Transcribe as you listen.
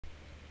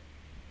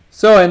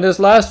So in this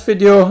last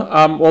video,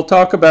 we'll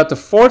talk about the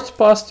fourth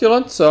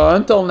postulate. So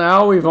until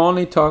now, we've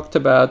only talked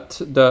about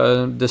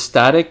the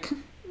static,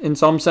 in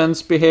some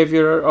sense,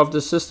 behavior of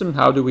the system.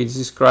 How do we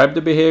describe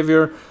the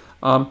behavior?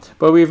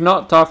 But we've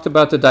not talked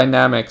about the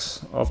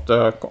dynamics of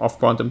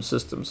quantum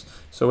systems.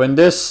 So in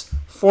this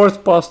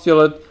fourth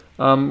postulate,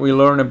 we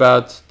learn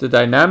about the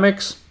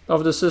dynamics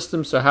of the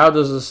system. So how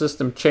does the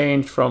system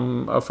change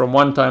from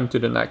one time to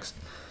the next?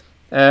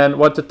 And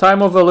what the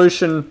time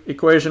evolution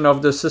equation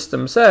of the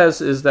system says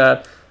is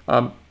that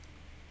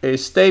a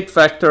state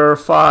vector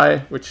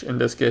phi, which in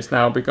this case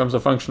now becomes a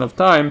function of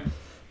time,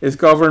 is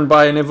governed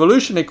by an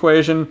evolution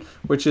equation,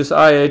 which is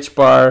IH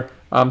bar,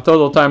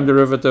 total time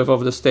derivative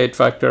of the state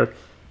vector,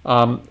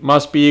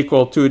 must be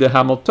equal to the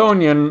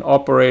Hamiltonian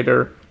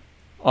operator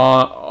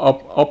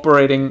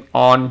operating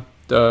on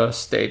the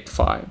state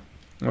phi.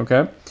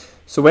 Okay,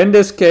 so in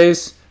this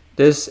case,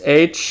 this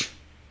H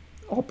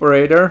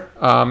operator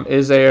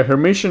is a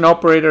Hermitian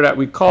operator that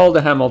we call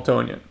the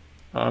Hamiltonian,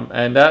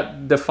 and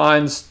that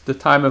defines the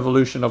time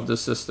evolution of the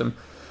system.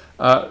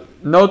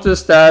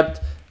 Notice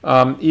that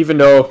even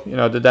though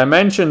the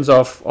dimensions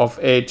of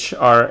H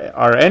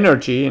are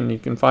energy, and you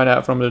can find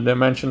out from the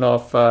dimension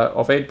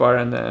of 8 bar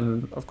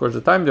and of course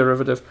the time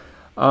derivative,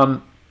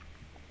 but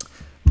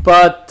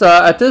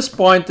at this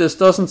point this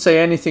doesn't say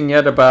anything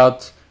yet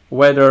about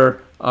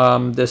whether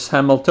this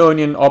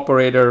Hamiltonian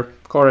operator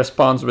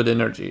corresponds with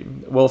energy.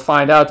 We'll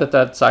find out that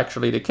that's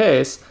actually the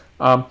case,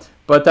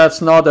 but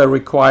that's not a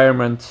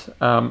requirement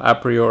a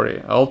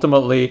priori.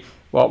 Ultimately,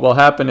 what will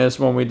happen is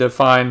when we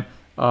define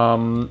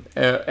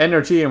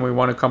energy and we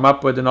want to come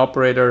up with an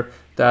operator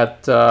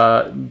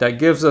that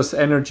gives us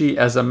energy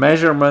as a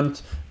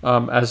measurement,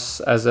 as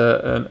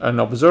an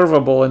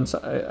observable,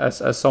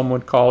 as some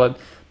would call it,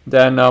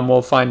 then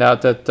we'll find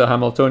out that the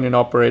Hamiltonian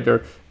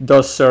operator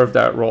does serve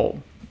that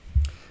role.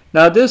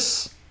 Now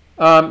this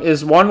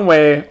is one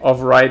way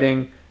of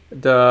writing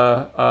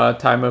the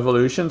time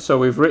evolution. So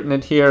we've written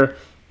it here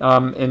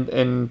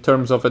in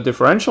terms of a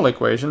differential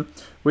equation.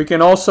 We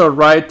can also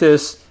write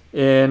this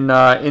in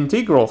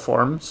integral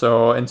form.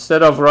 So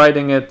instead of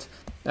writing it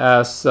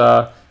as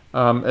a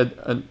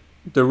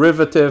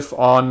derivative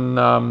on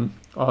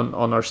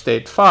our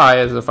state phi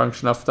as a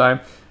function of time,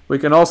 we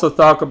can also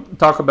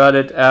talk about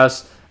it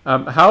as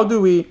how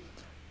do we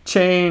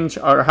change,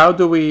 or how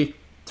do we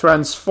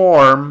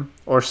transform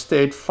or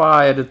state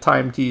phi at a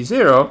time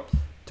t0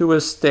 to a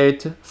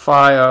state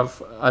phi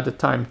at a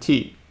time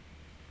t.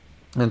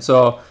 And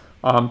so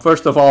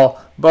first of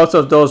all, both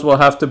of those will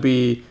have to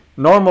be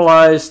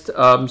normalized.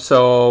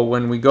 So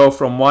when we go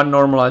from one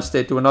normalized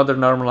state to another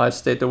normalized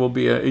state, there will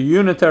be a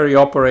unitary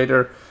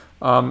operator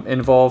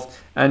involved,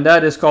 and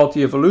that is called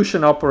the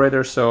evolution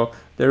operator. So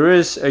there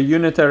is a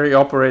unitary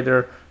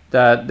operator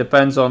that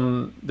depends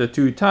on the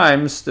two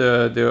times,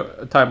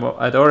 the time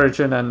at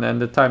origin and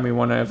the time we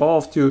want to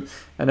evolve to,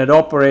 and it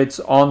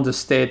operates on the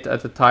state at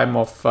the time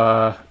of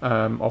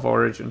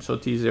origin, so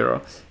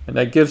t0, and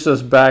that gives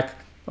us back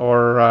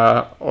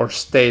our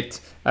state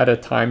at a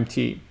time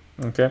t.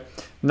 Okay,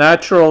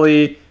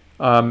 naturally,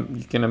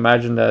 you can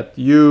imagine that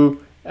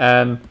U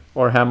and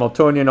our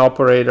Hamiltonian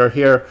operator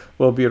here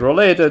will be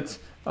related,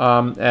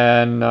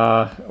 and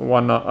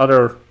one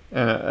other.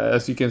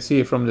 As you can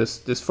see from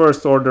this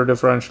first order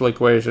differential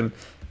equation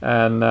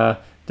and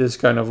this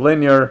kind of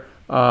linear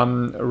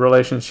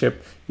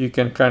relationship, you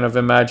can kind of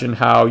imagine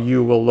how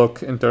U will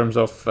look in terms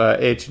of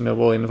H, and it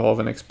will involve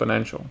an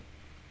exponential.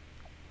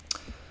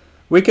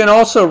 We can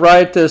also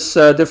write this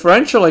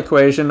differential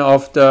equation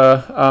of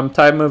the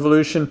time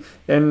evolution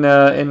in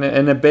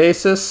a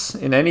basis,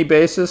 in any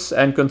basis,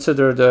 and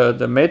consider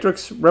the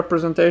matrix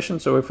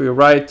representation. So if we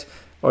write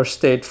our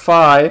state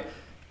phi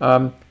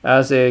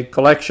as a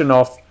collection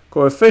of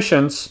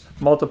coefficients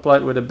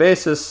multiplied with a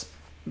basis,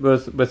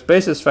 with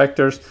basis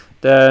vectors,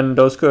 then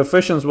those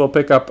coefficients will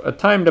pick up a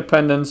time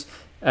dependence,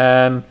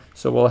 and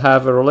so we'll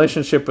have a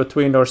relationship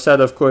between our set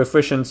of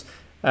coefficients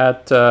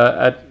at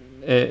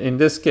in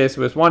this case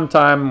with one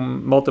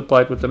time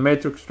multiplied with the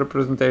matrix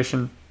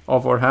representation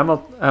of our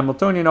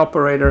Hamiltonian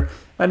operator,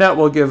 and that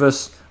will give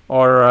us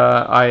our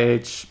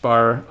IH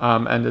bar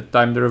and the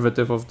time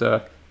derivative of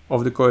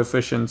the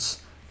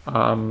coefficients.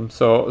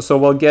 So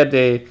we'll get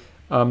a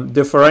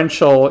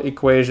differential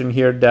equation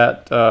here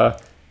that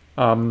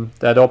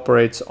that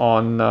operates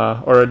on,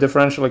 or a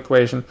differential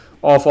equation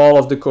of all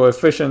of the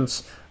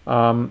coefficients,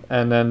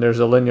 and then there's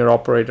a linear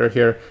operator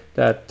here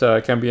that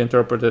can be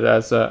interpreted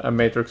as a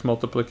matrix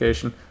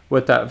multiplication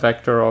with that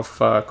vector of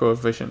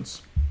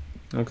coefficients.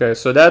 Okay,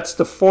 so that's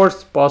the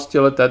fourth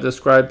postulate that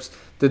describes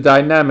the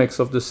dynamics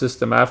of the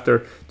system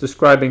after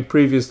describing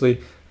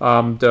previously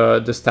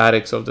the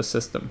statics of the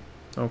system.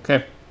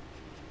 Okay.